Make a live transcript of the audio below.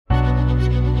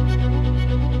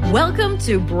Welcome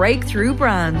to Breakthrough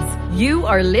Brands. You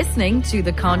are listening to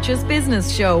The Conscious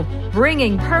Business Show,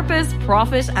 bringing purpose,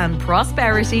 profit, and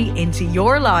prosperity into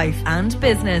your life and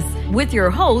business with your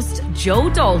host, Joe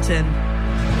Dalton.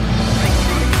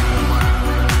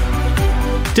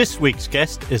 This week's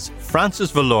guest is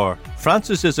Francis Valeur.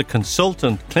 Francis is a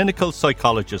consultant, clinical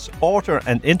psychologist, author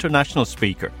and international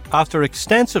speaker. After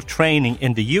extensive training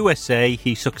in the USA,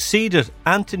 he succeeded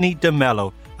Anthony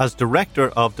DeMello as director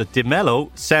of the DeMello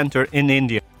Center in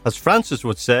India. As Francis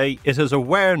would say, it is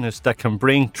awareness that can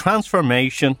bring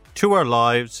transformation to our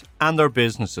lives and our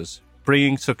businesses,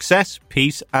 bringing success,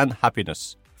 peace and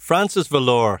happiness. Francis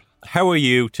Valeur, how are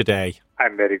you today?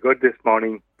 I'm very good this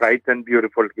morning, bright and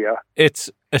beautiful here. It's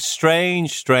a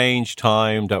strange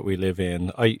time that we live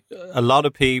in. A lot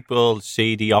of people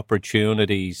see the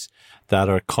opportunities that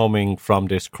are coming from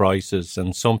this crisis,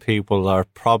 and some people are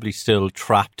probably still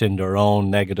trapped in their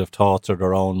own negative thoughts or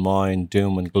their own mind,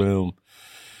 doom and gloom.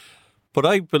 But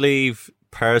I believe,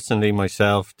 personally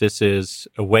myself, this is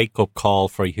a wake-up call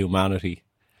for humanity,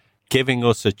 giving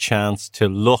us a chance to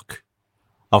look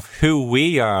of who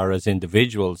we are as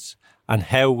individuals and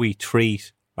how we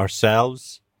treat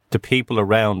ourselves, the people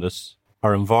around us,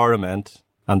 our environment,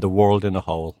 and the world in a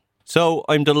whole. So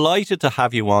I'm delighted to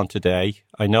have you on today.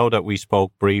 I know that we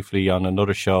spoke briefly on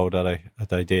another show that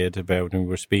I did about, and we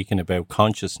were speaking about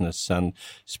consciousness and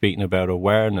speaking about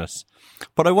awareness.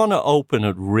 But I want to open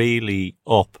it really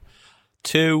up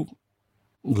to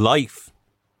life,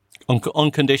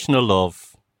 unconditional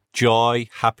love, joy,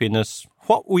 happiness,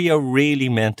 what we are really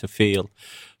meant to feel.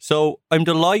 So I'm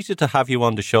delighted to have you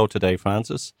on the show today,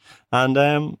 Francis.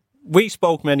 And we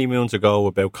spoke many moons ago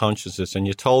about consciousness, and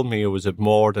you told me it was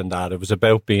more than that. It was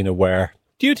about being aware.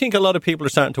 Do you think a lot of people are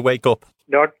starting to wake up?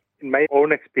 Not in my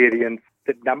own experience.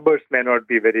 The numbers may not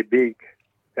be very big.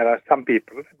 There are some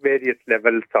people, various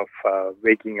levels of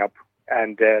waking up.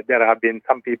 And there have been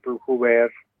some people who were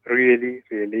really,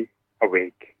 really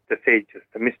awake. The sages,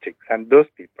 the mystics, and those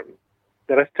people.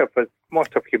 The rest of us,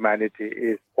 most of humanity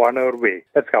is on our way.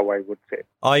 That's how I would say.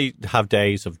 I have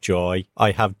days of joy.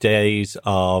 I have days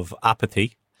of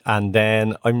apathy. And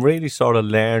then I'm really sort of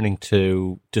learning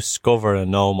to discover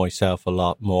and know myself a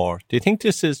lot more. Do you think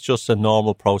this is just a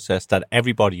normal process that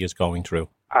everybody is going through?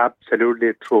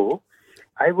 Absolutely true.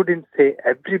 I wouldn't say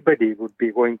everybody would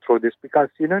be going through this because,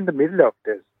 in the middle of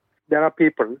this, there are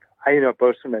people I know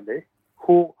personally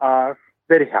who are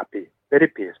very happy, very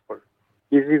peaceful,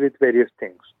 busy with various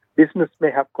things. Business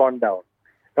may have gone down.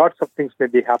 Lots of things may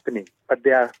be happening, but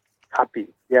they are happy.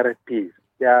 They are at peace.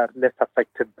 They are less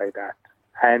affected by that.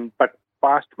 But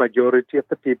vast majority of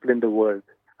the people in the world,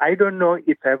 I don't know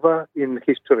if ever in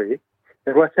history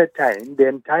there was a time the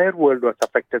entire world was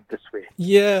affected this way.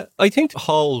 Yeah, I think the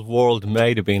whole world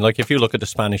may have been, like if you look at the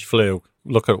Spanish flu,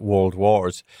 look at world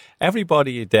wars,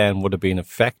 everybody then would have been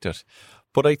affected.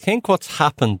 But I think what's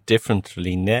happened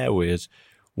differently now is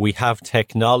we have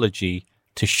technology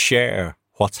to share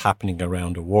what's happening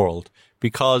around the world.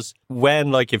 Because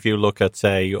when, like if you look at,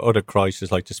 say, other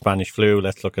crises like the Spanish flu,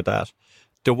 let's look at that,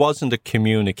 there wasn't a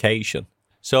communication.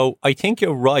 So I think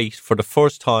you're right. For the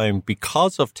first time,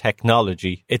 because of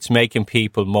technology, it's making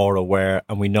people more aware,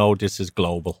 and we know this is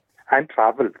global. And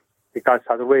travel, because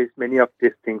otherwise many of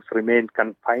these things remain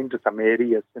confined to some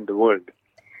areas in the world.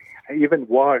 Even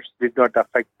wars did not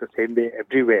affect the same way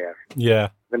everywhere. Yeah.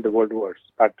 When the world wars.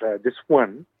 But this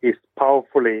one is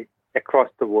powerfully across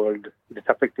the world. It is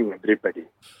affecting everybody.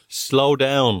 Slow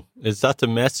down. Is that the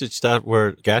message that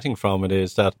we're getting from it?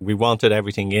 Is that we wanted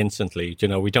everything instantly?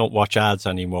 We don't watch ads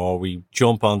anymore. We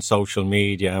jump on social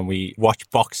media and we watch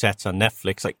box sets on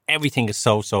Netflix. Like everything is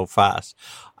so fast.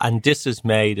 And this has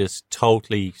made us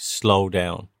totally slow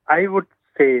down. I would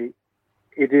say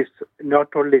it is not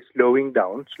only slowing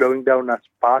down as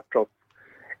part of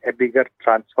a bigger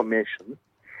transformation.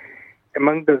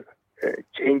 Among the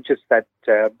changes that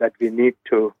we need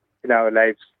to in our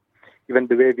lives, even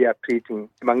the way we are treating,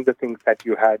 among the things that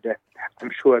you had, I'm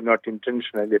sure not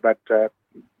intentionally, but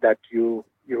that you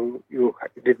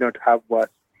did not have was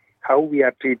how we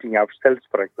are treating ourselves,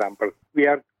 for example. We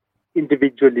are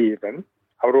individually even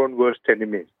our own worst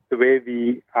enemies. The way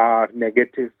we are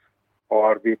negative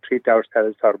or we treat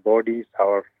ourselves, our bodies,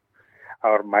 our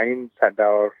minds and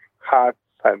our hearts,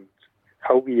 and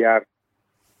how we are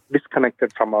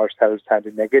disconnected from ourselves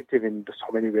and negative in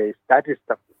so many ways. That is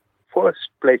the first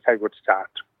place I would start.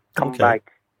 Come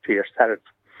back to yourself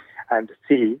and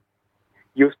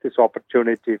use this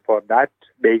opportunity for that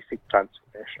basic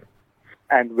transformation.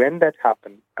 And when that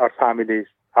happens, our families,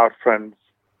 our friends,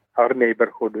 our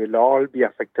neighborhood will all be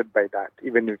affected by that,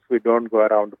 even if we don't go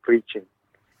around preaching.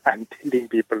 and telling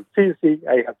people, see,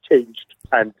 I have changed.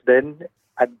 And then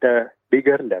at the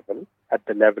bigger level, at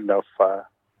the level of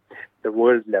the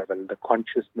world level, the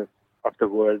consciousness of the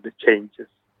world changes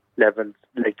levels,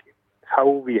 like how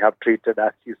we have treated,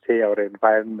 as you say, our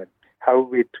environment, how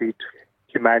we treat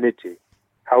humanity,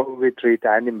 how we treat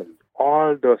animals,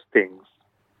 all those things.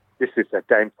 This is a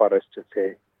time for us to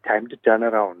say, time to turn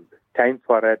around, time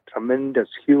for a tremendous,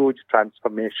 huge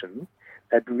transformation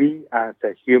that we as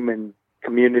a human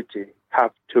community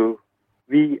have to,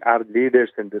 we are leaders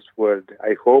in this world.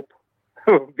 I hope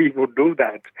we would do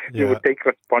that. Yeah. We would take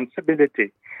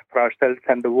responsibility for ourselves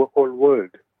and the whole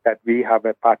world, that we have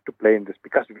a part to play in this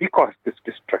because we caused this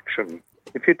destruction.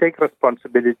 If you take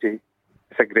responsibility,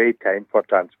 it's a great time for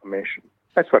transformation.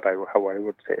 That's how I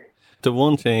would say. The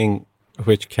one thing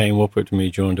which came up with me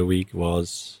during the week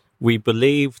was we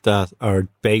believe that our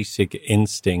basic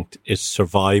instinct is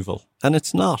survival, and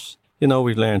it's not. You know,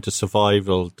 we learn to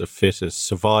survival the fittest,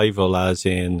 survival as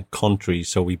in countries.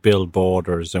 So we build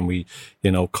borders and we,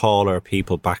 call our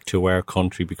people back to our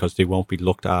country because they won't be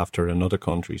looked after in other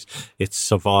countries. It's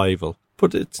survival,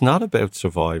 but it's not about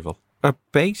survival. Our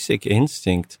basic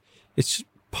instinct is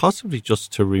possibly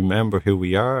just to remember who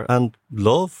we are and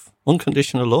love,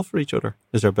 unconditional love for each other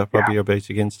is probably our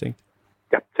basic instinct.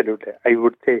 Absolutely. I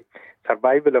would say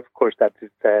survival, of course, that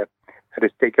is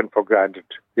taken for granted.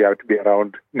 We have to be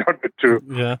around in order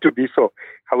to be so.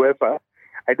 However,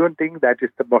 I don't think that is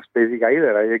the most basic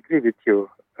either. I agree with you.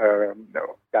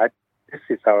 That this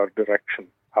is our direction,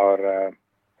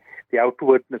 the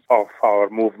outwardness of our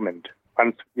movement.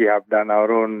 Once we have done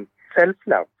our own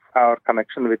self-love, our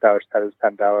connection with ourselves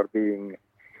and our being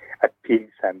at peace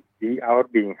and our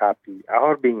being happy,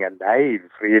 our being alive,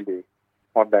 really,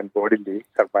 more than bodily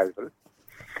survival.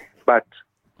 But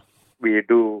we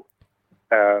do,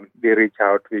 we reach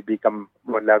out, we become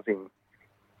more loving,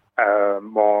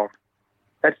 more.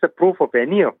 That's the proof of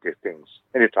any of these things,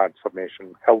 any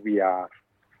transformation, how we are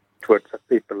towards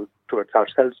people, towards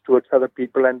ourselves, towards other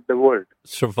people and the world.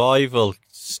 Survival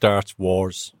starts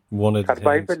wars.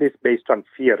 Survival is based on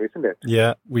fear, isn't it?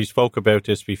 Yeah, we spoke about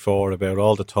this before, about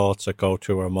all the thoughts that go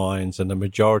through our minds, and the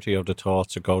majority of the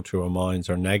thoughts that go through our minds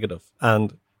are negative.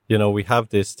 And, we have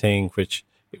this thing which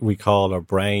we call our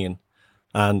brain.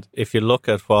 And if you look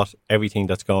at everything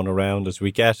that's going around us,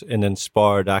 we get an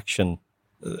inspired action,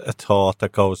 a thought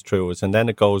that goes through us, and then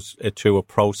it goes through a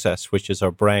process, which is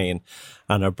our brain.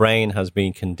 And our brain has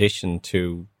been conditioned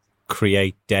to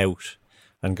create doubt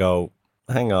and go,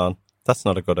 hang on, that's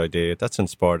not a good idea. That's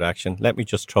inspired action. Let me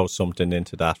just throw something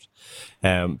into that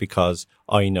because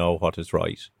I know what is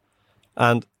right.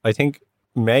 And I think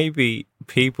maybe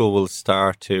people will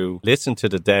start to listen to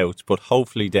the doubts, but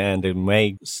hopefully then they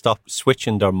may stop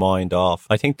switching their mind off.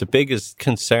 I think the biggest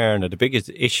concern or the biggest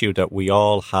issue that we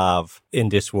all have in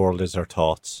this world is our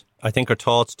thoughts. I think our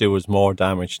thoughts do us more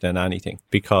damage than anything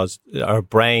because our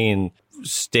brain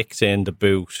sticks in the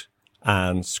boot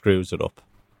and screws it up.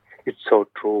 It's so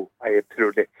true. I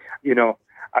absolutely,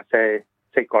 as a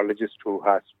psychologist who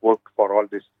has worked for all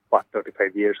this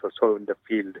 35 years or so in the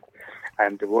field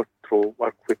and work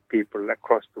with people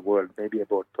across the world, maybe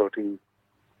about 30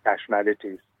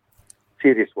 nationalities,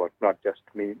 serious work, not just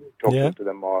me talking to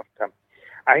them all the time.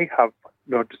 I have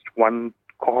noticed one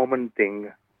common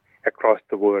thing across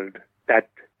the world, that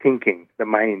thinking, the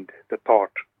mind, the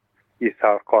thought is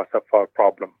our cause of our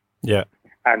problem. Yeah.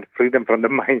 And freedom from the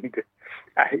mind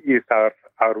is our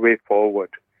way forward.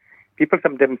 People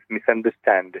sometimes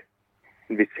misunderstand.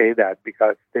 And we say that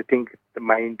because they think the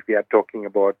mind we are talking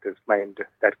about is mind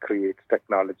that creates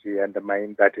technology and the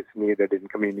mind that is needed in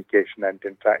communication and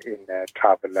in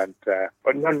travel. And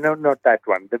but no, not that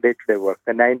one. The day-to-day work,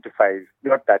 the 9 to 5,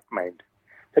 not that mind.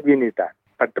 That we need that.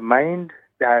 But the mind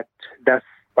that does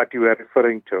what you are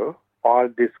referring to, all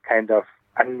this kind of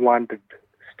unwanted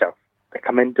stuff, the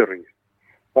commentaries,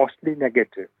 mostly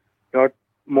negative, not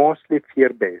mostly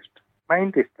fear-based.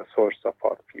 Mind is the source of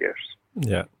our fears.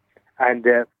 Yeah. And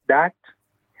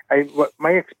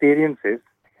my experience is,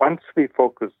 once we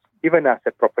focus, even as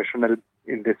a professional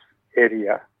in this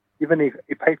area, even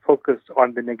if I focus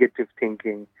on the negative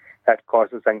thinking that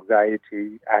causes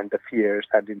anxiety and the fears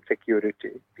and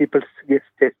insecurity, people stay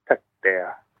stuck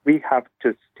there. We have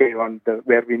to stay on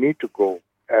where we need to go,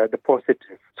 the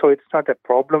positive. So it's not a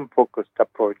problem-focused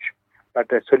approach,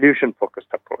 but a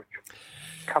solution-focused approach.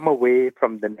 Come away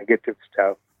from the negative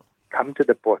stuff. Come to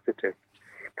the positive.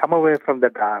 Come away from the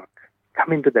dark.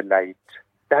 Come into the light.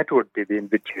 That would be the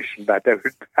invitation that I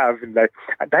would have in life.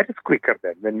 And that is quicker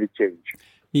then when we change.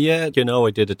 Yeah,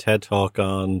 I did a TED talk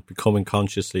on becoming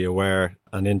consciously aware.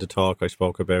 And in the talk, I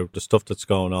spoke about the stuff that's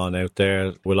going on out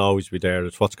there will always be there.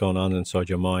 It's what's going on inside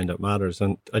your mind that matters.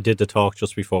 And I did the talk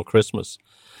just before Christmas.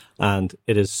 And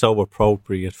it is so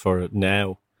appropriate for it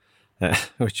now,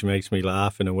 which makes me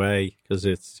laugh in a way because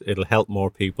it'll help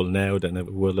more people now than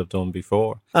it will have done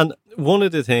before. And one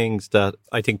of the things that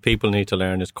I think people need to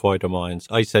learn is quieter minds.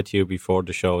 I said to you before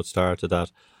the show started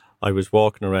that I was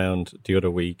walking around the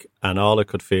other week and all I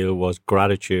could feel was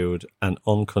gratitude and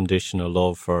unconditional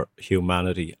love for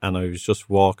humanity. And I was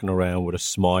just walking around with a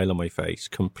smile on my face,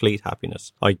 complete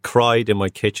happiness. I cried in my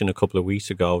kitchen a couple of weeks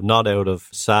ago, not out of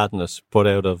sadness, but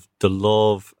out of the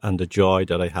love and the joy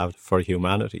that I have for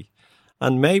humanity.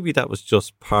 And maybe that was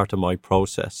just part of my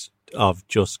process of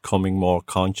just coming more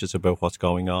conscious about what's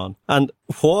going on. And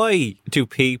why do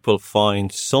people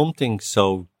find something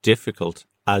so difficult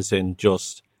as in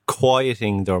just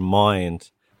quieting their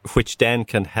mind, which then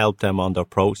can help them on their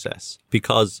process?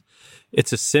 Because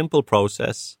it's a simple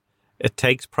process. It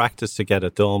takes practice to get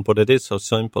it done, but it is so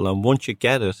simple. And once you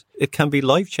get it, it can be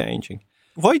life-changing.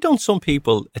 Why don't some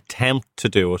people attempt to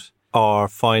do it or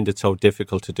find it so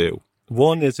difficult to do?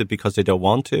 One, is it because they don't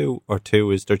want to? Or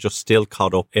two, is they're just still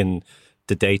caught up in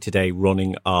the day-to-day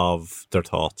running of their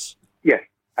thoughts? Yes.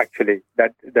 Actually,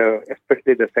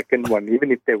 especially the second one,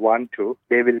 even if they want to,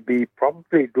 they will be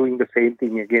probably doing the same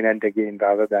thing again and again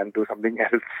rather than do something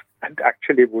else and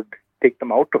actually would take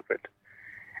them out of it.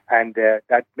 And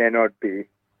that may not be.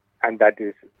 And that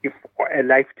is, if a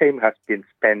lifetime has been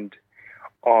spent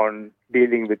on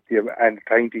dealing with and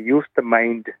trying to use the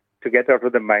mind to get out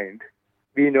of the mind,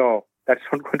 we know that's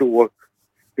not going to work.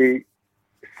 We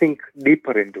sink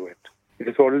deeper into it. It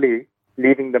is only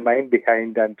leaving the mind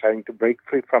behind and trying to break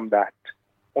free from that.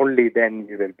 Only then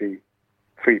you will be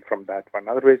free from that one.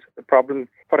 Otherwise, the problem,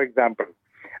 for example,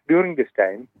 during this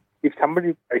time, if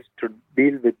somebody tries to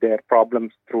deal with their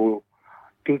problems through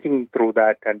thinking through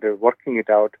that and working it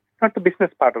out, not the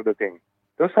business part of the thing.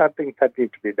 Those are things that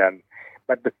need to be done.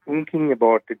 But the thinking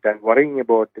about it and worrying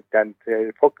about it and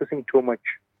focusing too much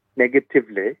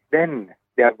negatively, then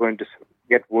they are going to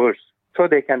get worse. So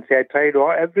they can say, I tried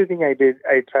everything I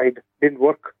tried, didn't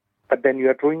work. But then you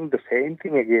are doing the same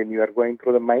thing again. You are going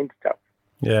through the mind stuff.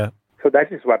 Yeah. So that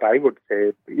is what I would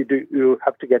say. You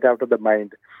have to get out of the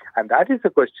mind. And that is the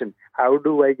question. How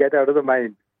do I get out of the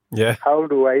mind? Yeah. How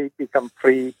do I become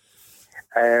free?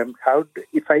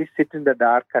 If I sit in the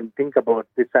dark and think about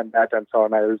this and that and so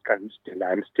on,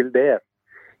 I'm still there.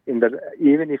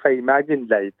 Even if I imagine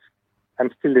lights,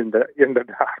 I'm still in the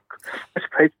dark. If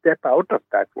I step out of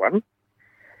that one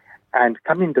and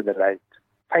come into the light,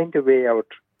 find a way out,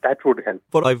 that would help.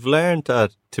 But I've learned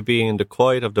that to be in the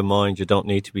quiet of the mind, you don't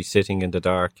need to be sitting in the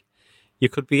dark. You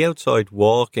could be outside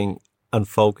walking and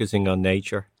focusing on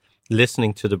nature,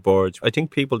 listening to the birds. I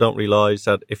think people don't realise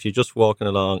that if you're just walking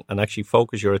along and actually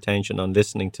focus your attention on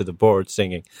listening to the birds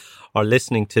singing or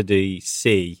listening to the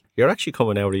sea, you're actually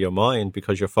coming out of your mind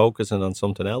because you're focusing on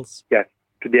something else. Yes,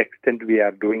 to the extent we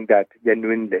are doing that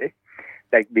genuinely,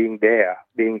 like being there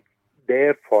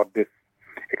for this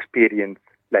experience,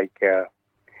 like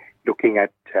looking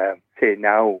at, say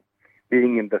now,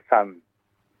 being in the sun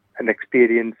and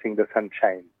experiencing the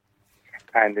sunshine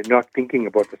and not thinking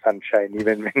about the sunshine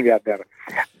even when we are there.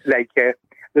 Like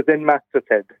the Zen master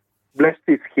said, blessed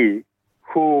is he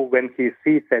who, when he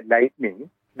sees a lightning,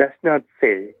 does not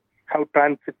say how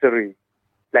transitory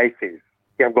life is.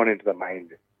 You have gone into the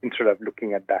mind instead of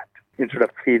looking at that, instead of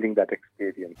feeling that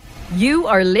experience. You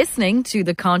are listening to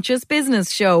The Conscious Business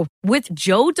Show with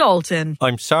Joe Dalton.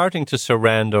 I'm starting to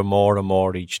surrender more and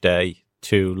more each day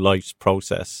to life's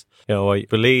process. I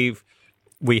believe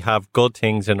we have good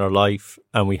things in our life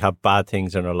and we have bad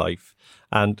things in our life.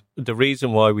 And the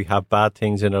reason why we have bad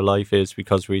things in our life is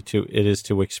because it is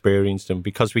to experience them,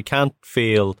 because we can't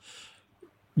feel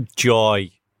joy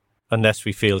unless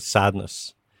we feel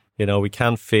sadness. We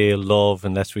can't feel love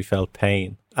unless we felt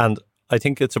pain. And I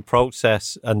think it's a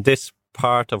process, and this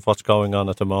part of what's going on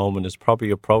at the moment is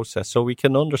probably a process. So we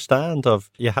can understand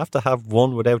you have to have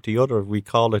one without the other. We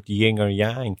call it yin or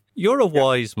yang. You're a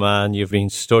wise man. You've been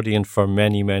studying for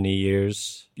many, many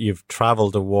years. You've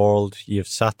traveled the world. You've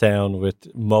sat down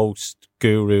with most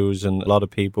gurus and a lot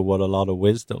of people with a lot of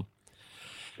wisdom.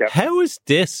 Yeah. How is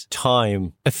this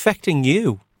time affecting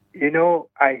you?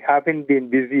 I haven't been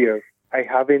busier. I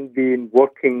haven't been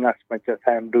working as much as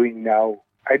I am doing now.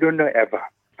 I don't know ever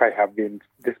if I have been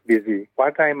this busy.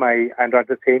 What am I? And at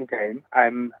the same time,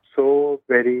 I'm so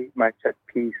very much at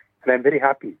peace and I'm very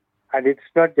happy. And it's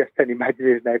not just an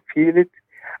imagination. I feel it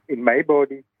in my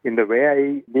body, in the way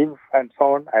I live and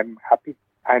so on. I'm happy.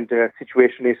 And the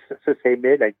situation is the same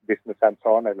way, like business and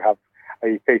so on.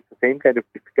 I face the same kind of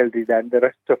difficulty that the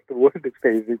rest of the world is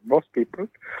facing, most people.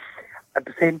 At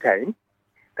the same time,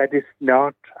 that is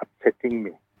not upsetting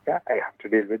me. Yeah, I have to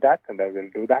deal with that, and I will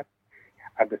do that.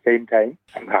 At the same time,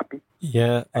 I'm happy.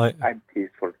 Yeah, I'm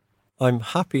peaceful. I'm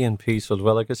happy and peaceful.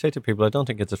 Well, like I say to people, I don't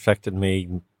think it's affected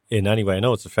me in any way. I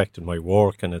know it's affected my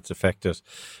work, and it's affected,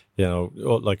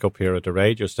 like up here at the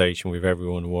radio station, we've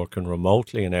everyone working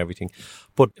remotely and everything.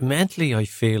 But mentally, I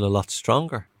feel a lot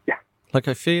stronger. Yeah. Like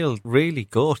I feel really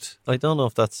good. I don't know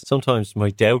if that's, sometimes my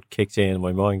doubt kicks in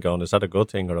my mind going, is that a good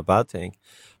thing or a bad thing?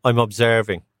 I'm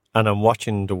observing and I'm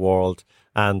watching the world,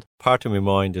 and part of my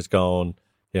mind is going,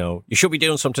 you should be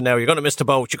doing something now. You're going to miss the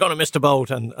boat. You're going to miss the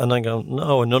boat. And I go,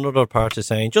 no. And another part is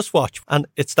saying, just watch. And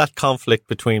it's that conflict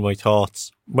between my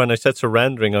thoughts. When I said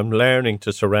surrendering, I'm learning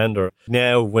to surrender.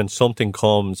 Now, when something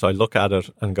comes, I look at it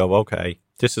and go, okay,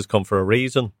 this has come for a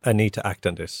reason. I need to act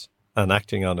on this. And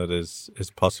acting on it is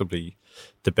possibly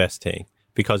the best thing.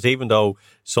 Because even though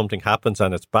something happens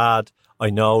and it's bad, I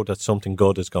know that something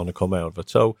good is going to come out of it.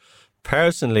 So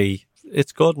personally,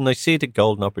 it's good. And I see the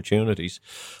golden opportunities.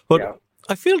 But yeah.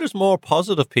 I feel there's more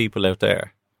positive people out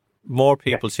there, more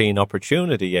people seeing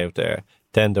opportunity out there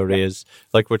than there is.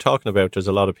 Like we're talking about, there's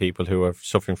a lot of people who are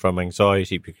suffering from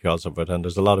anxiety because of it. And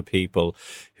there's a lot of people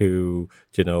who,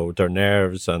 their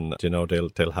nerves and,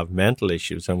 they'll have mental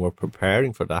issues, and we're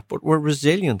preparing for that. But we're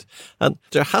resilient. And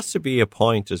there has to be a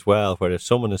point as well where if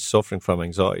someone is suffering from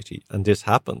anxiety and this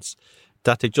happens,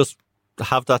 that they just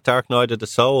have that dark night of the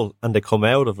soul and they come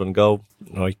out of it and go,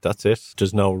 right, that's it.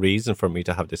 There's no reason for me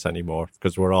to have this anymore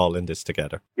because we're all in this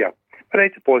together. Yeah. But I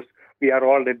suppose we are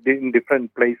all in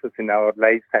different places in our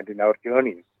lives and in our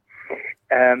journeys.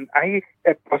 A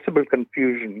possible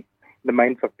confusion in the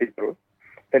minds of people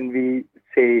when we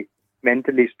say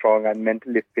mentally strong and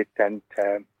mentally fit and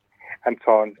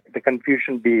so on. The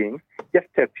confusion being just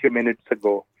a few minutes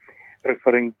ago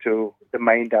referring to the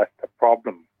mind as the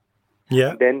problem.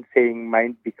 Yeah. And then saying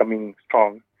mind becoming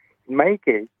strong. In my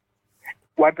case,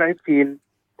 what I feel,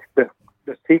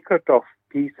 the secret of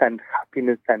peace and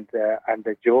happiness and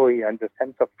the joy and the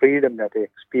sense of freedom that I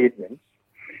experience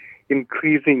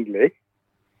increasingly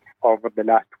over the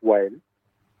last while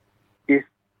is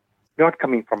not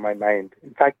coming from my mind.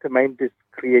 In fact, the mind is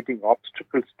creating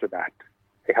obstacles to that.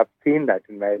 I have seen that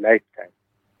in my lifetime.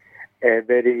 A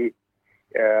very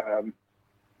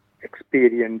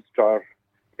experienced or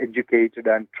educated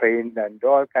and trained and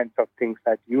all kinds of things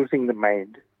that using the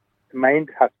mind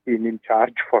has been in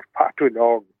charge for far too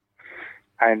long.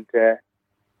 And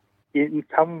in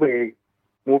some way,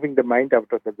 moving the mind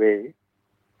out of the way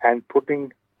and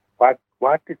putting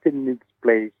what is in its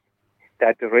place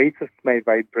that raises my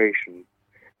vibration,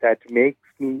 that makes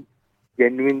me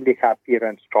genuinely happier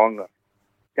and stronger.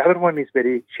 The other one is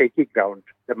very shaky ground,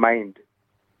 the mind.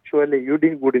 Surely you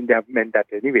wouldn't have meant that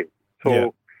anyway.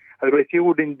 So otherwise you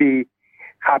wouldn't be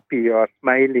happy or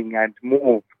smiling and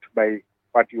moved by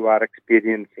what you are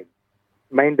experiencing.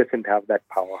 Mind doesn't have that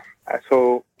power.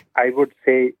 So I would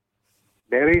say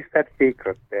there is that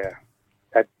secret there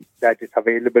that is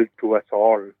available to us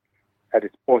all, that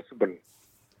is possible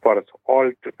for us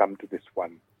all to come to this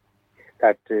one.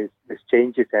 That is, this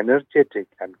change is energetic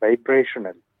and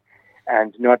vibrational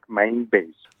and not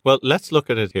mind-based. Well, let's look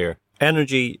at it here.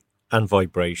 Energy and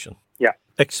vibration. Yeah.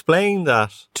 Explain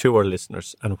that to our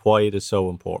listeners and why it is so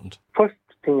important. First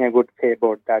thing I would say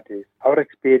about that is our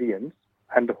experience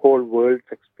and the whole world's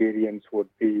experience would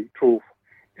be true.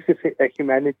 This is a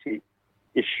humanity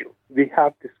issue. We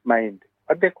have this mind,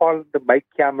 what they call the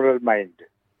bicameral mind.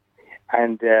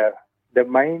 And the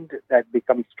mind that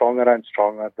becomes stronger and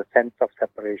stronger, the sense of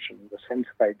separation, the sense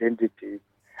of identity.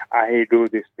 I do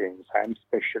these things. I'm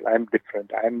special. I'm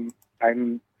different. I'm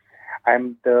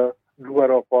the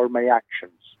doer of all my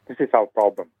actions. This is our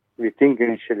problem. We think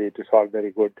initially it is all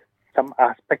very good. Some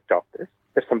aspect of this,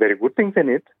 there's some very good things in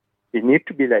it. We need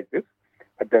to be like this,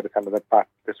 but there is another part,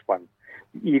 this one.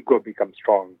 The ego becomes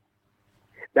strong.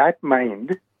 That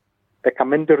mind, the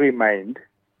commentary mind,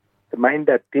 the mind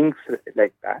that thinks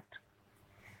like that,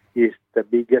 is the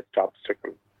biggest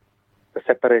obstacle. The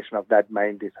separation of that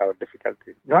mind is our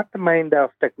difficulty. Not the mind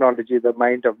of technology, the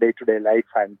mind of day-to-day life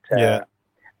and so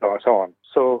on.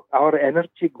 So our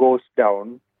energy goes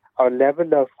down. Our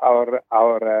level of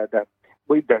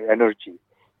the energy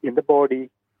in the body,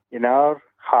 in our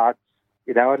hearts,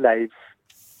 in our life,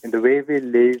 in the way we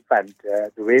live and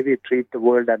the way we treat the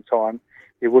world and so on,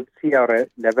 we would see our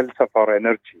levels of our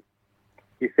energy.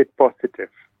 Is it positive?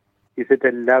 Is it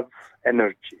a love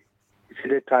energy? It's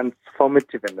a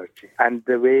transformative energy. And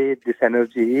the way this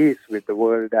energy is with the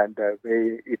world and the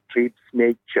way it treats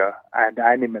nature and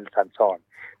animals and so on,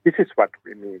 this is what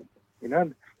we mean.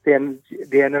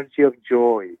 The energy of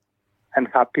joy and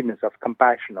happiness, of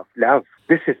compassion, of love.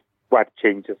 This is what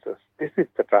changes us. This is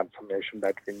the transformation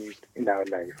that we need in our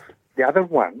life. The other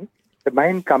one, the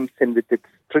mind comes in with its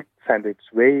tricks and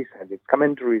its ways and its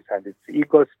commentaries and its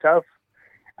ego stuff,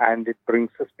 and it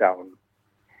brings us down.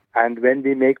 And when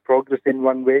we make progress in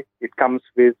one way, it comes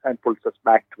with and pulls us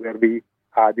back to where we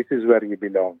are. This is where you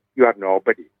belong. You are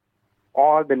nobody.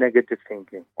 All the negative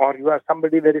thinking. Or you are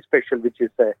somebody very special, which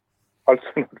is also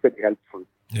not very helpful.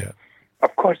 Yeah.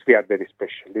 Of course, we are very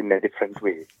special in a different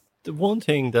way. The one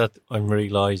thing that I'm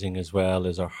realizing as well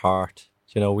is our heart.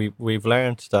 We've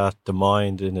learned that the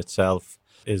mind in itself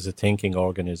is a thinking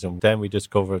organism. Then we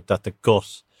discovered that the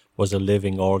gut was a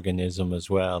living organism as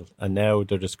well. And now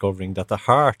they're discovering that the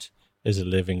heart is a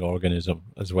living organism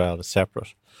as well, as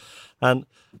separate. And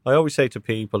I always say to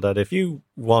people that if you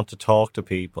want to talk to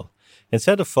people,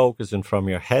 instead of focusing from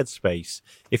your headspace,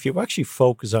 if you actually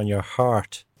focus on your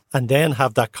heart and then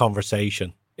have that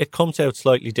conversation, it comes out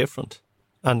slightly different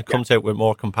and comes out with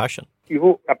more compassion.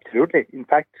 Absolutely. In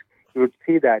fact, you would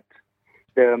see that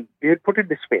we would put it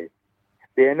this way.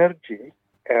 The energy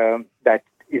that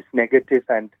is negative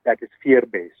and that is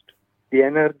fear-based. The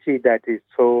energy that is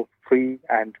so free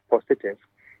and positive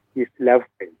is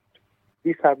love-based.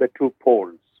 These are the two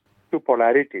poles, two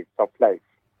polarities of life,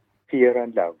 fear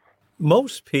and love.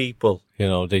 Most people,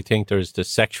 they think there's the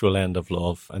sexual end of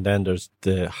love and then there's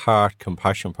the heart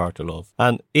compassion part of love.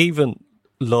 And even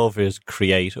love is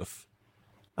creative.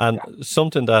 And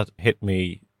something that hit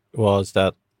me was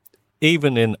that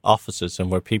even in offices and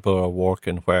where people are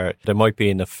working, where there might be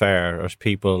an affair or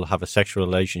people have a sexual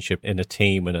relationship in a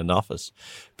team in an office,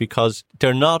 because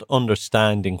they're not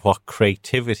understanding what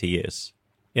creativity is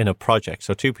in a project.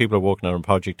 So two people are working on a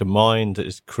project. The mind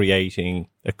is creating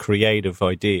a creative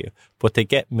idea, but they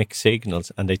get mixed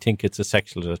signals and they think it's a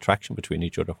sexual attraction between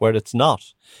each other, where it's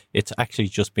not. It's actually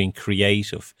just being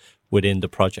creative within the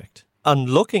project. And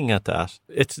looking at that,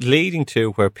 it's leading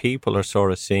to where people are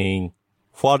sort of seeing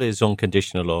what is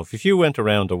unconditional love. If you went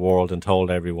around the world and told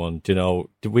everyone,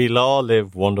 we'll all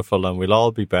live wonderful and we'll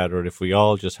all be better if we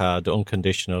all just had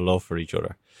unconditional love for each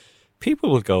other,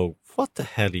 people will go, what the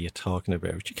hell are you talking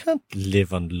about? You can't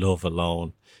live on love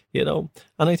alone, And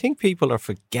I think people are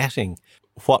forgetting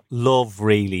what love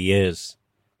really is.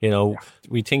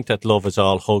 We think that love is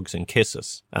all hugs and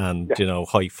kisses and,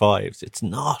 high fives. It's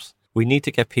not. We need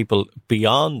to get people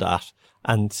beyond that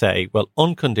and say, well,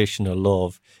 unconditional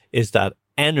love is that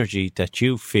energy that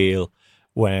you feel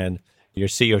when you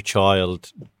see your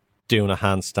child doing a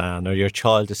handstand or your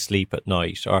child asleep at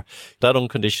night, or that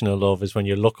unconditional love is when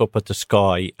you look up at the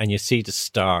sky and you see the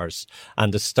stars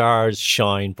and the stars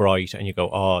shine bright and you go,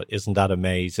 oh, isn't that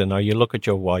amazing? Or you look at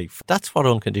your wife. That's what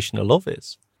unconditional love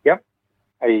is. Yeah,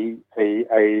 I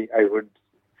would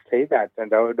say that.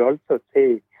 And I would also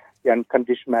say the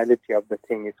unconditionality of the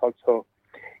thing is also,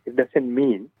 it doesn't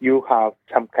mean you have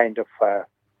some kind of,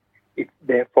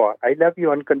 therefore, I love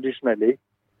you unconditionally.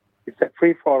 It's a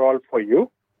free for all for you.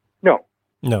 No.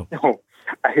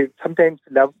 Sometimes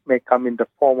love may come in the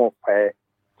form of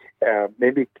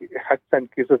maybe hugs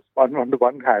and kisses on the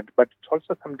one hand, but it's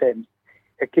also sometimes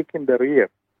a kick in the rear,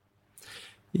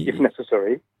 if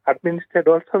necessary, administered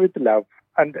also with love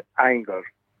and anger.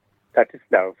 That is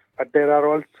love. But there are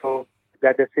also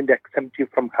that doesn't exempt you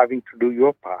from having to do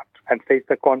your part and face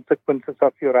the consequences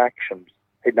of your actions.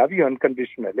 I love you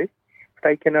unconditionally, but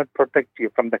I cannot protect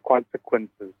you from the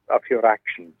consequences of your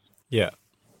actions. Yeah.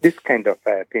 This kind of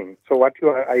thing. So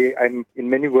I'm in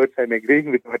many words, I'm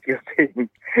agreeing with what you're saying.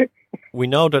 We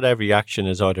know that every action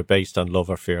is either based on love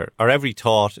or fear, or every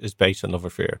thought is based on love or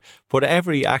fear. But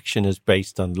every action is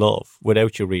based on love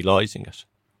without you realizing it.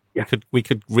 Yeah. We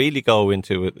could really go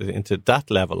into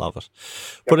that level of it.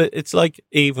 Yeah. But it's like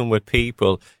even with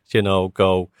people,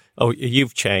 go, oh,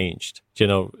 you've changed,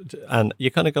 and you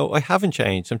kind of go, I haven't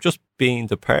changed. I'm just being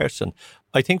the person.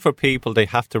 I think for people, they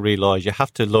have to realize you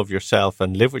have to love yourself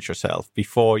and live with yourself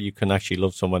before you can actually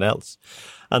love someone else.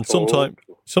 And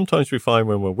sometimes we find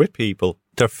when we're with people,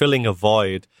 they're filling a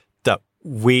void that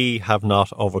we have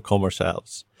not overcome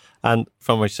ourselves. And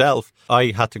for myself,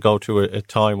 I had to go to a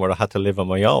time where I had to live on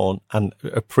my own and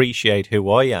appreciate who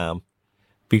I am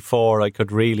before I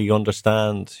could really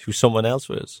understand who someone else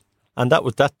was. And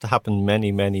that happened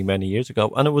many, many, many years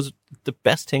ago. And it was the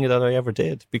best thing that I ever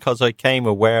did because I came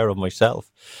aware of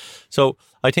myself. So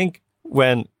I think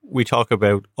when we talk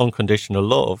about unconditional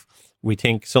love, we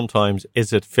think sometimes,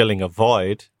 is it filling a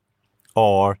void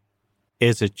or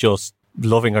is it just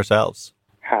loving ourselves.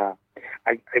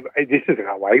 This is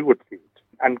how I would see it.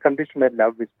 Unconditional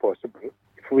love is possible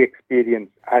if we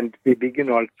experience, and we begin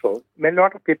also. A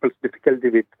lot of people's difficulty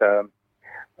with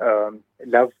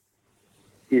love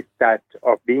is that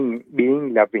of being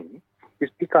loving is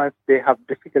because they have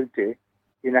difficulty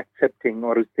in accepting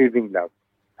or receiving love.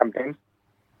 Sometimes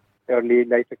early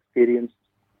life experience,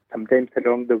 sometimes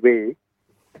along the way,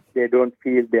 they don't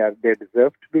feel they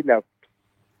deserve to be loved,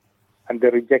 and they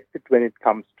reject it when it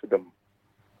comes to them.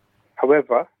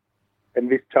 However, when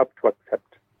we stop to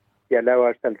accept, we allow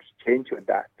ourselves to change with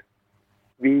that.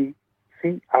 We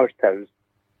see ourselves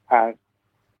as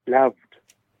loved.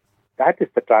 That is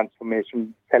the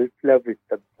transformation. Self-love is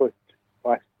the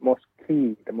most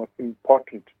key, the most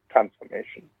important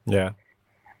transformation. Yeah.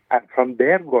 And from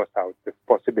there goes out this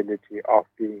possibility of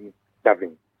being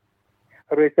loving.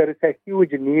 Otherwise, there is a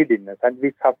huge need in us, and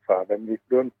we suffer when we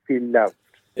don't feel loved.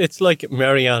 It's like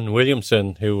Marianne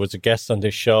Williamson, who was a guest on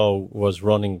this show, was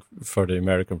running for the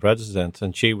American president,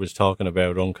 and she was talking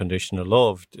about unconditional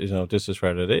love. This is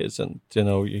where it is. And,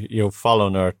 you're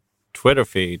following her Twitter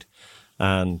feed,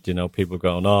 and, people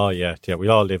going, oh, yeah, we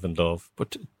all live in love.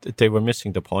 But they were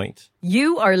missing the point.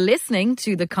 You are listening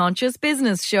to The Conscious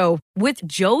Business Show with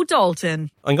Joe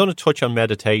Dalton. I'm going to touch on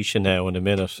meditation now in a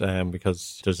minute,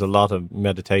 because there's a lot of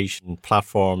meditation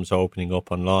platforms opening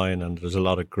up online, and there's a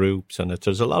lot of groups, and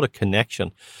there's a lot of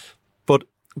connection. But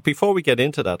before we get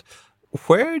into that,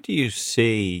 where do you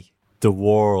see the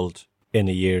world in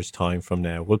a year's time from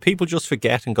now? Will people just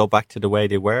forget and go back to the way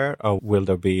they were, or will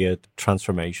there be a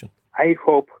transformation? I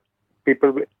hope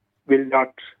people will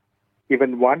not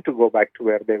even want to go back to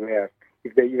where they were,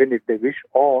 even if they wish,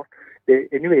 or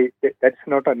that's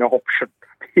not an option.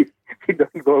 You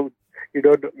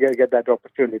don't get that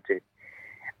opportunity.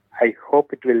 I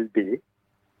hope it will be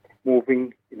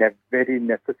moving in a very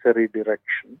necessary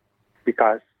direction,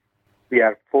 because we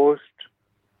are forced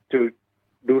to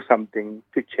do something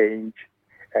to change.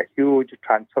 A huge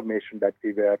transformation that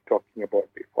we were talking about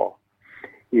before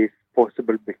is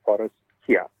possible before us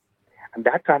here. And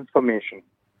that transformation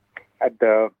at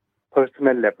the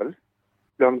personal level,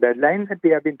 along the lines that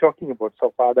we have been talking about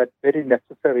so far, that very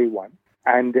necessary one,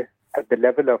 and at the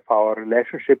level of our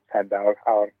relationships and our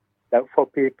love for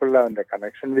people and the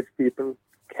connection with people,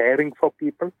 caring for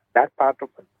people, that part of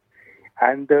it,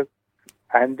 and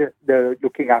the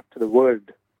looking after the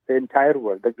world, the entire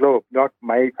world, the globe, not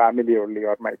my family only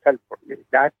or myself only,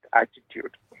 that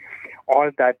attitude.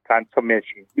 All that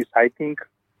transformation is, I think,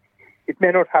 it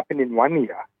may not happen in 1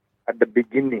 year at the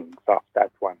beginnings of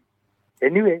that one.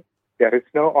 Anyway, there is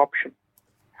no option.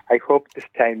 I hope this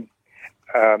time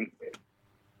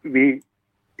we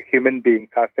human beings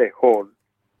as a whole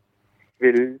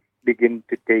will begin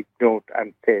to take note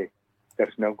and say,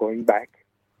 there's no going back.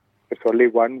 There's only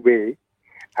one way,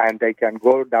 and I can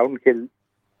go downhill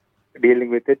dealing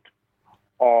with it,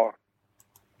 or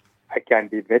I can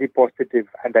be very positive,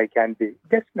 and I can be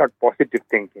just not positive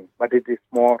thinking, but it is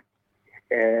more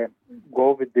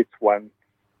go with this one,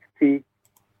 see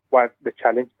what the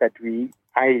challenge that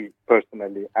I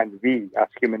personally, and we as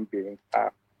human beings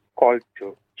are called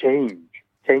to change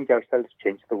ourselves,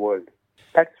 change the world.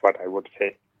 That's what I would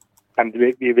say. And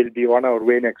we will be on our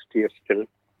way next year still,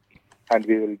 and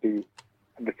we will be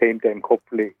at the same time,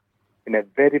 hopefully, in a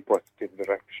very positive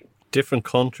direction. Different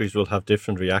countries will have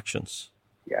different reactions.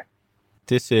 Yeah.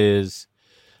 This is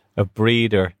a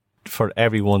breather for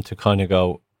everyone to kind of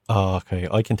go, oh, okay,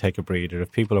 I can take a breather.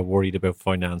 If people are worried about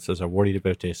finances or worried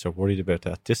about this or worried about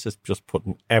that, this is just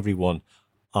putting everyone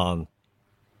on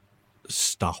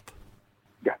stop.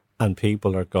 Yeah. And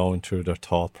people are going through their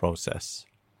thought process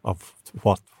of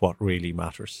what really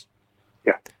matters.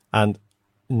 Yeah. And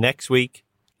next week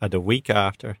and the week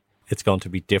after, it's going to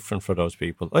be different for those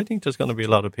people. I think there's going to be a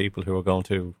lot of people who are going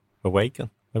to awaken.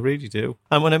 I really do.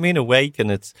 And when I mean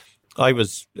awaken, I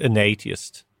was an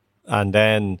atheist. And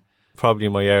then probably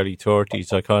in my early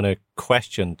 30s, I kind of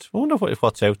questioned, I wonder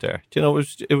what's out there. You know,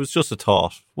 it was just a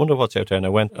thought. I wonder what's out there. And I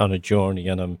went on a journey,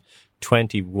 and I'm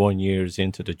 21 years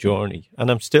into the journey,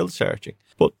 and I'm still searching.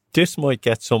 But this might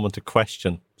get someone to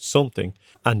question something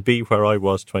and be where I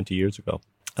was 20 years ago.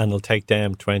 And it'll take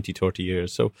them 20, 30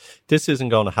 years. So this isn't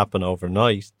going to happen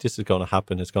overnight. This is going to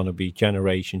happen. It's going to be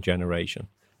generation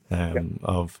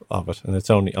of it. And it's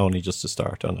only just a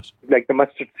start on it. Like the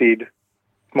mustard seed,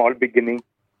 small beginning,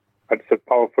 but it's a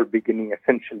powerful beginning,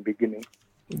 essential beginning.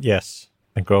 Yes.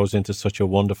 And grows into such a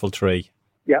wonderful tree.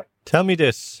 Yeah. Tell me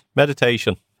this,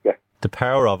 meditation. Yeah. The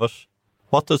power of it.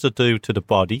 What does it do to the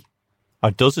body?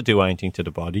 Or does it do anything to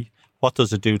the body? What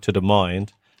does it do to the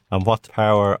mind? And what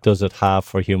power does it have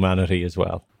for humanity as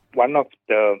well? One of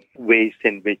the ways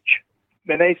in which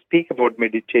when I speak about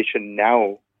meditation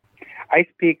now, I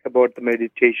speak about the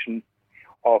meditation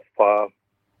of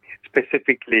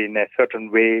specifically in a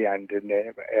certain way and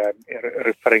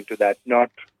referring to that,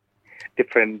 not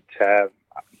different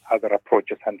other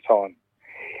approaches and so on.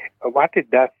 What it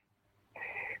does,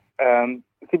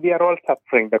 we are all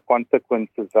suffering the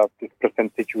consequences of this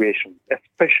present situation,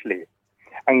 especially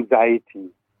anxiety,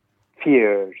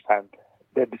 fears, and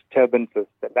the disturbances,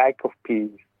 the lack of peace,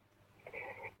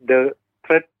 the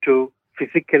threat to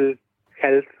physical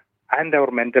health and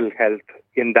our mental health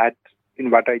in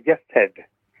what I just said.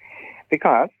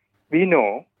 Because we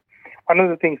know one of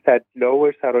the things that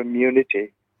lowers our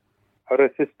immunity, our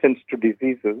resistance to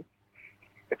diseases,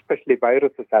 especially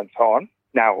viruses and so on,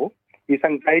 now is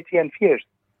anxiety and fears.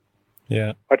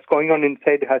 Yeah. What's going on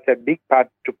inside has a big part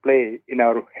to play in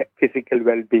our physical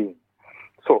well-being.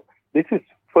 So this is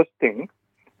first thing.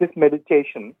 This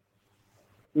meditation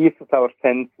eases our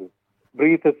senses,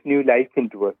 breathes new life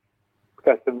into us.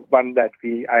 Because the one that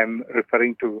I am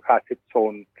referring to has its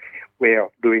own way of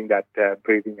doing that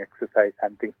breathing exercise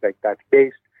and things like that.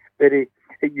 Based very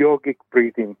yogic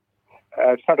breathing.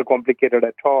 It's not complicated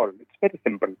at all. It's very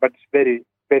simple, but it's very,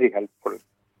 very helpful.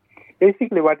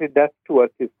 Basically, what it does to us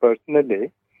is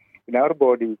personally, in our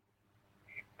body,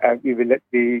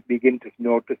 we begin to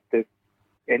notice this.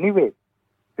 Anyway,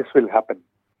 this will happen.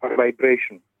 Our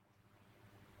vibration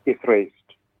is raised.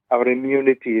 Our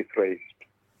immunity is raised.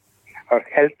 Our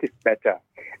health is better.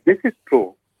 This is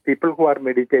true. People who are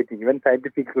meditating, even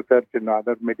scientific research and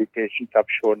other meditations have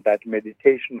shown that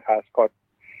meditation has got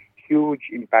huge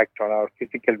impact on our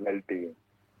physical well-being.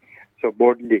 So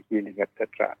bodily healing,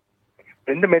 etc.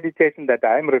 In the meditation that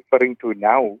I am referring to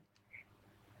now,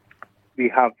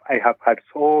 I have had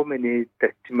so many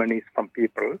testimonies from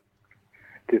people,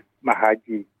 this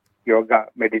Mahaji yoga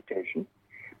meditation,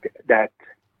 that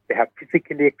they have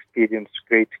physically experienced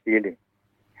great healing.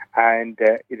 And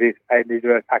it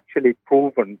was actually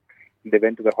proven. They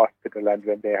went to the hospital, and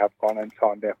when they have gone and so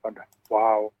on, they have found,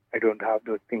 wow, I don't have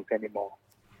those things anymore.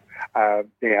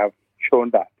 They have shown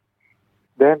that.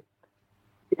 Then,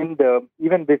 when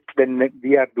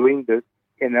we are doing this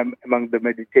among the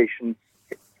meditations,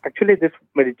 actually this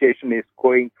meditation is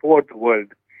going throughout the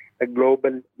world. The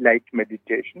global light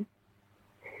meditation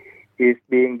is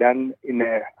being done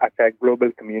as a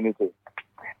global community,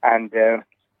 and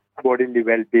bodily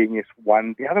well-being is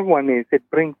one. The other one is it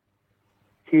brings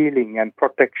healing and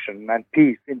protection and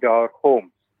peace into our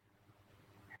homes.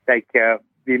 Like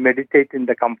we meditate in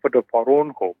the comfort of our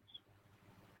own homes,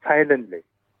 silently,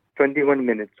 21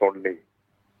 minutes only,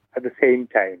 at the same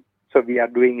time. So we are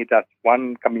doing it as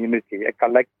one community, a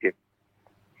collective,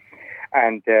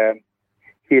 and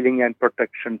healing and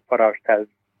protection for ourselves,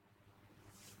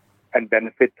 and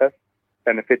benefits us,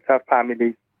 benefits our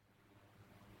families,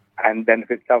 and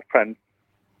benefits our friends.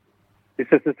 This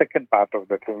is the second part of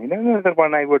the thing. Another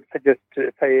one I would suggest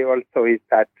say also is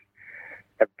that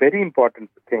a very important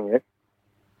thing is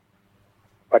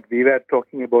what we were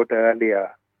talking about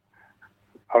earlier,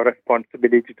 our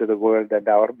responsibility to the world and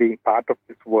our being part of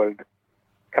this world,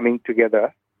 coming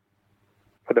together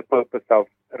for the purpose of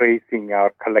raising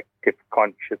our collective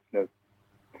consciousness,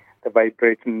 the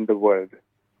vibration in the world,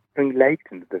 bring light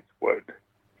into this world.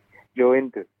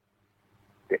 Join this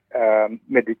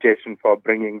meditation for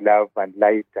bringing love and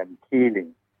light and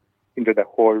healing into the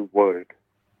whole world.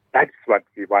 That's what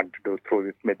we want to do through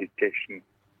this meditation.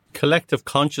 Collective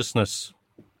consciousness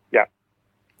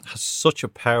has such a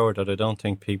power that I don't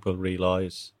think people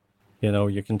realize.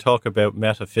 You can talk about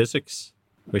metaphysics,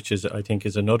 which I think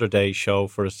is another day's show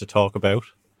for us to talk about.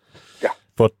 Yeah.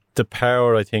 But the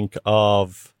power, I think,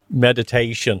 of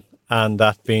meditation and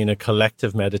that being a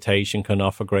collective meditation can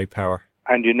offer great power.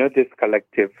 And this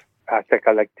collective, as a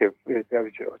collective, is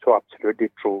so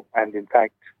absolutely true. And in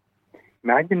fact,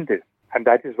 imagine this. And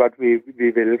that is what we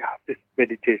will have this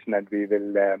meditation, and we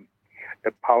will,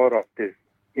 the power of this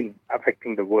in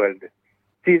affecting the world.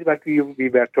 This is what we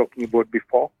were talking about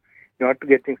before, not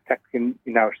getting stuck in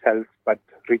ourselves, but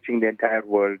reaching the entire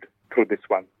world through this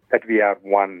one, that we are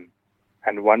one,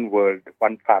 and one world,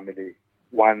 one family,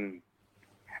 one,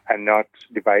 and not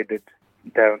divided.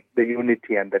 The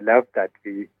unity and the love that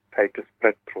we try to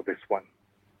spread through this one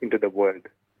into the world.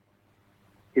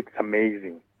 It's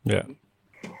amazing. Yeah.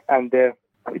 And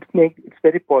it's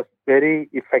very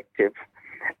effective.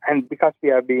 And because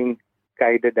we are being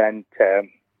guided and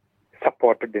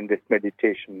supported in this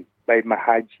meditation by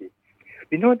Mahaji,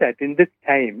 we know that in this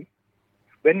time,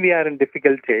 when we are in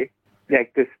difficulty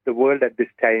like this, the world at this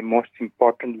time most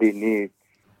importantly needs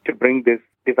to bring this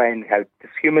divine help. This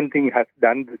human thing has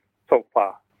done this so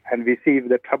far, and we see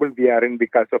the trouble we are in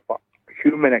because of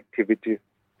human activities,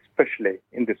 especially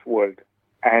in this world.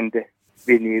 And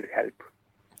we need help.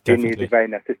 Definitely. We need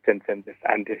divine assistance in this.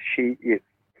 And she is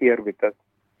here with us,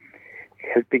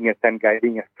 helping us and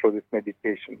guiding us through this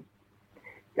meditation.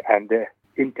 And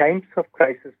in times of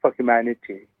crisis for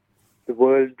humanity, the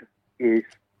world is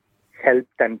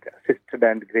helped and assisted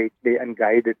and greatly and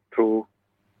guided through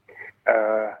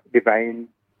divine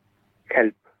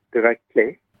help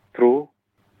directly through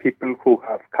people who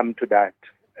have come to that,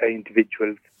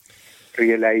 individuals,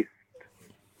 realized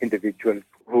individuals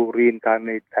who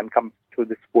reincarnate and come to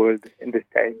this world in this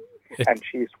time. And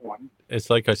she is one. It's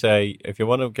like I say, if you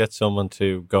want to get someone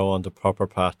to go on the proper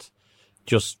path,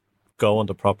 just go on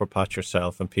the proper path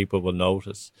yourself and people will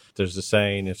notice. There's a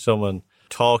saying, if someone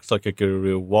talks like a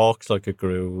guru, walks like a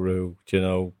guru,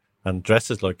 and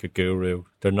dresses like a guru,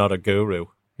 they're not a guru,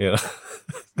 Yes.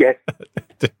 Yeah.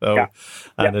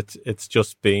 And Yeah. it's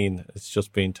just been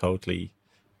totally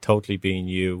being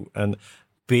you. And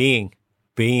being,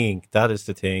 that is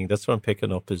the thing. That's what I'm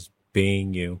picking up, is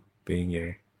being you.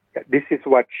 Yeah, this is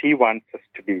what she wants us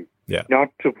to be. Yeah. Not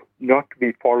to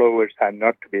be followers and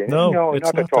not to be. No,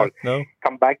 it's not at all. No.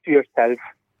 Come back to yourself.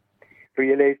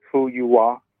 Realize who you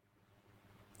are.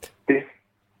 This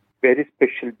very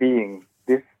special being,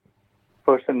 this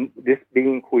person, this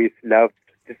being who is loved,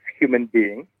 this human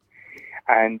being,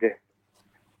 and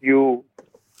you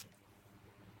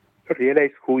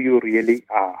realize who you really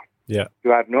are. Yeah.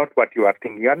 You are not what you are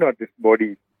thinking. You are not this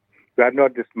body. You are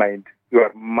not this mind. You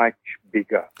are much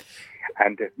bigger.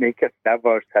 And make us love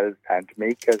ourselves and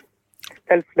make us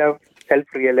self-love,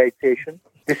 self-realization.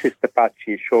 This is the path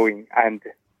she is showing. And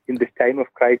in this time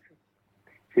of crisis,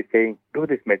 she's saying, do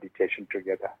this meditation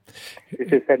together.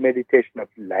 This is a meditation of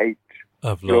light,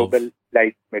 Of love. global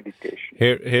light meditation.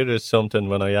 Here is something,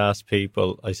 when I ask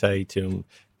people, I say to them,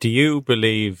 do you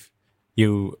believe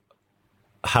you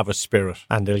have a spirit?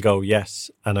 And they'll go, yes.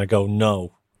 And I go,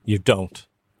 no, you don't.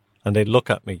 And they look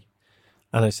at me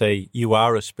and I say, you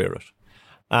are a spirit.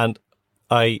 And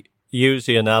I use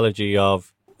the analogy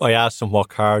of, I ask them what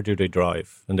car do they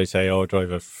drive? And they say, oh, I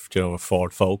drive a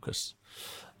Ford Focus.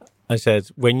 I said,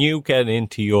 when you get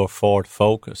into your Ford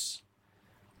Focus,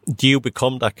 do you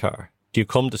become that car? Do you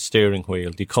come the steering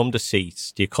wheel? Do you come the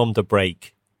seats? Do you come the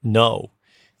brake? No.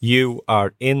 You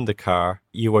are in the car.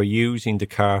 You are using the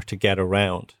car to get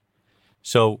around.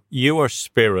 So you are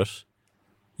spirit.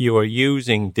 You are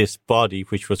using this body,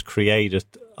 which was created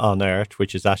on earth,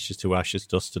 which is ashes to ashes,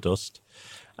 dust to dust.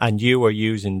 And you are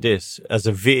using this as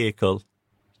a vehicle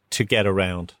to get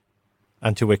around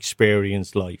and to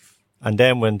experience life. And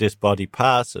then when this body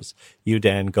passes, you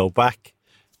then go back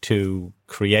to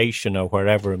creation or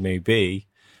wherever it may be,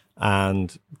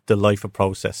 and the life of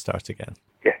process starts again.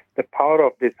 Yes, the power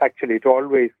of this actually, it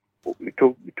always,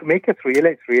 to make us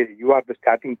realize really, you are the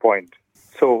starting point.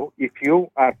 So if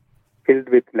you are filled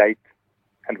with light,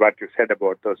 and what you said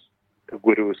about the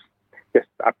gurus, just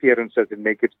appearance doesn't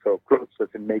make it so, clothes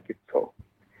doesn't make it so,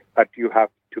 but you have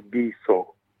to be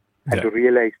so, and to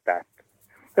realize that.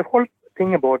 The whole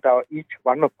thing about each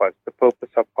one of us, the purpose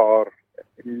of our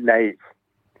life,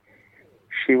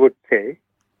 she would say,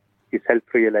 is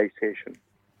self-realization.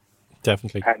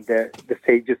 Definitely. And the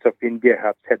sages of India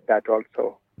have said that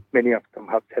also. Many of them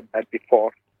have said that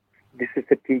before. This is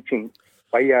a teaching.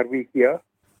 Why are we here?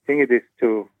 Think it is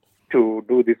to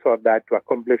do this or that, to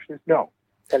accomplish this? No.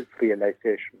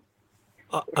 Self-realization.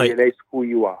 Realize who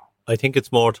you are. I think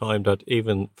it's more time that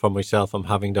even for myself, I'm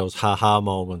having those ha-ha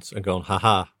moments and going,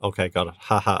 ha-ha, okay, got it.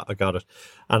 Ha-ha, I got it.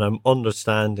 And I'm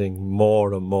understanding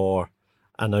more and more.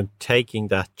 And I'm taking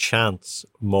that chance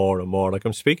more and more. Like,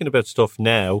 I'm speaking about stuff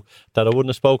now that I wouldn't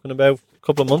have spoken about a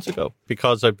couple of months ago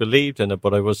because I believed in it,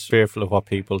 but I was fearful of what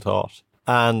people thought.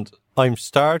 And I'm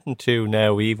starting to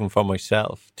now, even for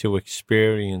myself, to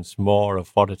experience more of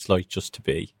what it's like just to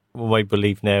be. My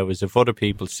belief now is if other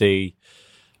people see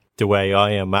the way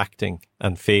I am acting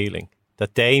and feeling,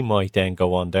 that they might then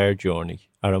go on their journey,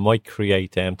 or it might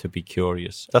create them to be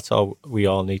curious. That's all we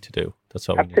all need to do. That's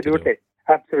all we need to do.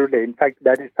 Absolutely. In fact,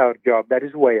 that is our job. That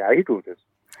is why I do this.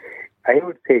 I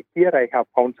would say here I have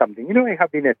found something. I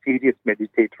have been a serious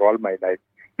meditator all my life.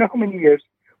 How many years?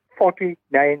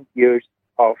 49 years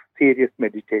of serious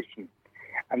meditation.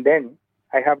 And then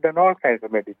I have done all kinds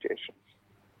of meditations.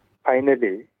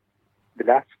 Finally, the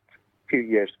last few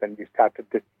years when we started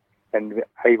this, and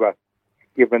I was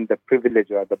given the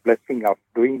privilege or the blessing of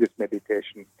doing this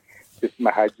meditation, this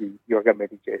Mahaji yoga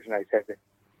meditation, I said,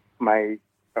 my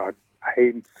God, I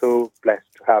am so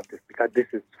blessed to have this because this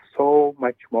is so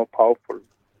much more powerful,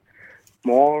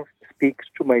 more speaks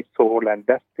to my soul and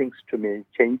does things to me,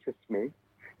 changes me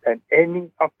than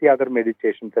any of the other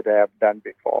meditations that I have done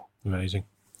before. Amazing.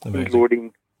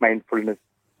 Including mindfulness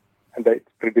and its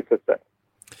predecessor.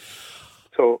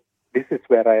 So this is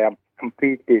where I am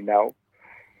completely now.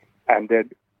 And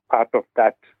then part of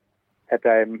that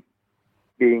I am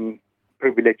being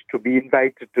privileged to be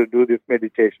invited to do this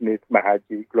meditation is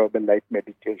Mahaji Global Light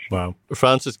Meditation. Wow.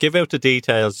 Francis, give out the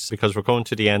details because we're going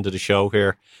to the end of the show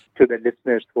here. To the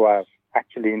listeners who are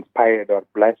actually inspired or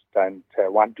blessed and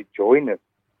want to join us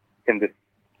in this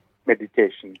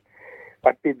meditation,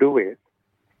 what we do is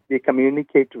we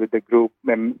communicate with the group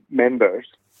members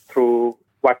through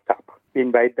WhatsApp. We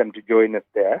invite them to join us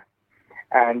there.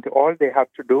 And all they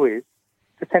have to do is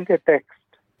to send a text.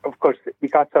 Of course,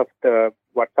 because of the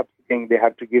WhatsApp thing, they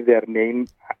have to give their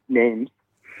names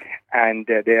and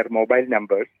their mobile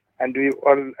numbers. And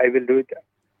I will do it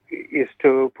is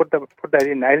to put that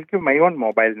in. I'll give my own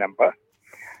mobile number.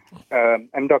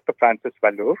 I'm Dr. Francis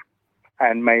Vallur,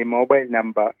 and my mobile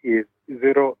number is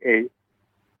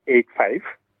 0885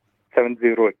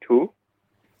 702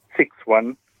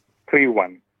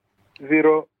 6131.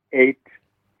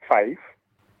 085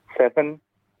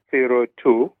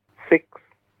 702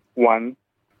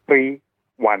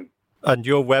 6131. And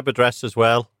your web address as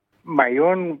well? My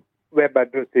own web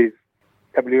address is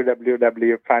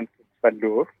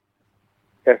www.francisvallur,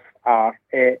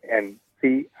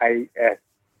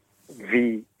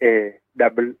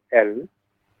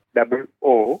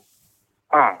 FrancisVallor.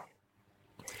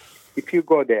 If you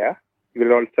go there, you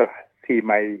will also see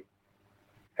my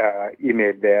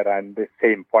email there, and the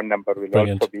same phone number will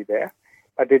also be there.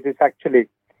 But it is actually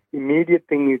immediate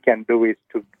thing you can do is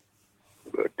to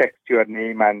text your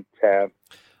name and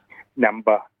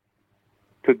number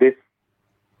to this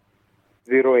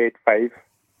 085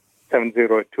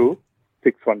 702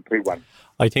 6131.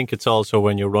 I think it's also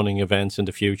when you're running events in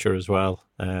the future as well.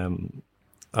 It'll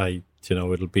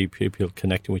be people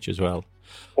connecting with you as well.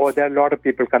 Oh, there are a lot of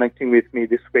people connecting with me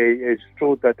this way. It's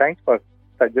true. Thanks for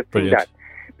suggesting that.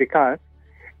 Because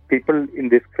people in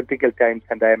these critical times,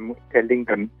 and I'm telling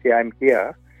them, see, I'm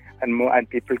here, and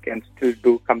people can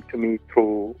still come to me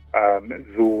through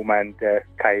Zoom and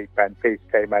Skype and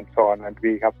FaceTime and so on, and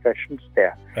we have sessions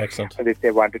there. Excellent. And if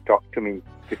they want to talk to me,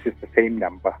 this is the same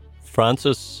number.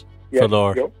 Francis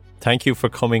Vallur, thank you for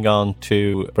coming on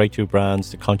to Breakthrough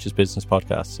Brands, the Conscious Business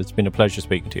Podcast. It's been a pleasure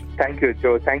speaking to you. Thank you,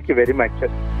 Joe. Thank you very much.